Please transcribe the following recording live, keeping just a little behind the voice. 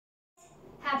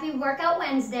Happy Workout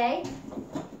Wednesday.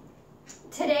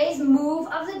 Today's move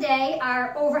of the day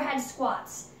are overhead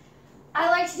squats. I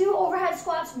like to do overhead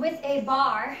squats with a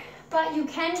bar, but you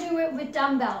can do it with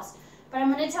dumbbells. But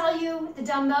I'm going to tell you the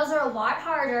dumbbells are a lot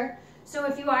harder. So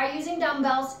if you are using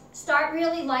dumbbells, start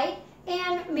really light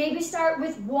and maybe start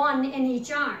with one in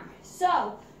each arm.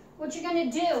 So what you're going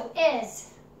to do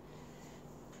is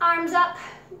arms up.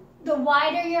 The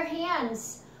wider your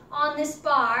hands on this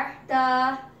bar,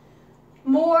 the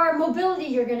more mobility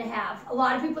you're going to have. A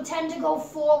lot of people tend to go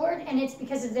forward, and it's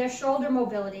because of their shoulder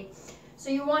mobility. So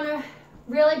you want to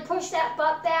really push that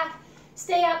butt back,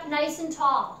 stay up nice and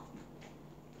tall,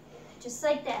 just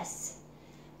like this.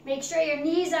 Make sure your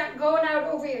knees aren't going out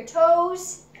over your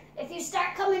toes. If you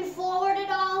start coming forward at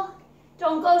all,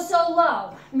 don't go so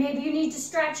low. Maybe you need to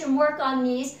stretch and work on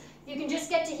these. If you can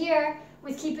just get to here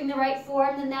with keeping the right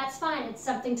form, then that's fine. It's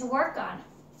something to work on.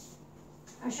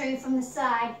 I'll show you from the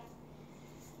side.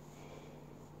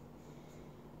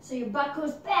 So your butt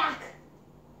goes back.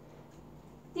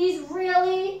 These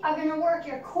really are going to work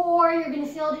your core. You're going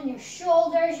to feel it in your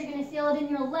shoulders. You're going to feel it in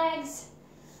your legs.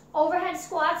 Overhead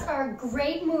squats are a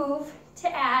great move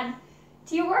to add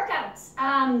to your workouts.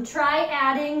 Try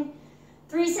adding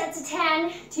 3 sets of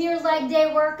 10 to your leg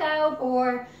day workout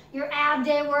or your ab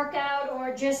day workout,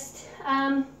 or just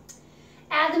add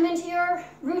them into your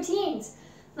routines.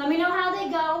 Let me know how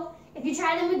they go. If you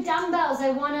try them with dumbbells,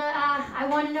 I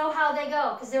wanna know how they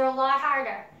go, because they're a lot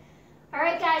harder. All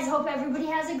right, guys, hope everybody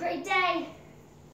has a great day.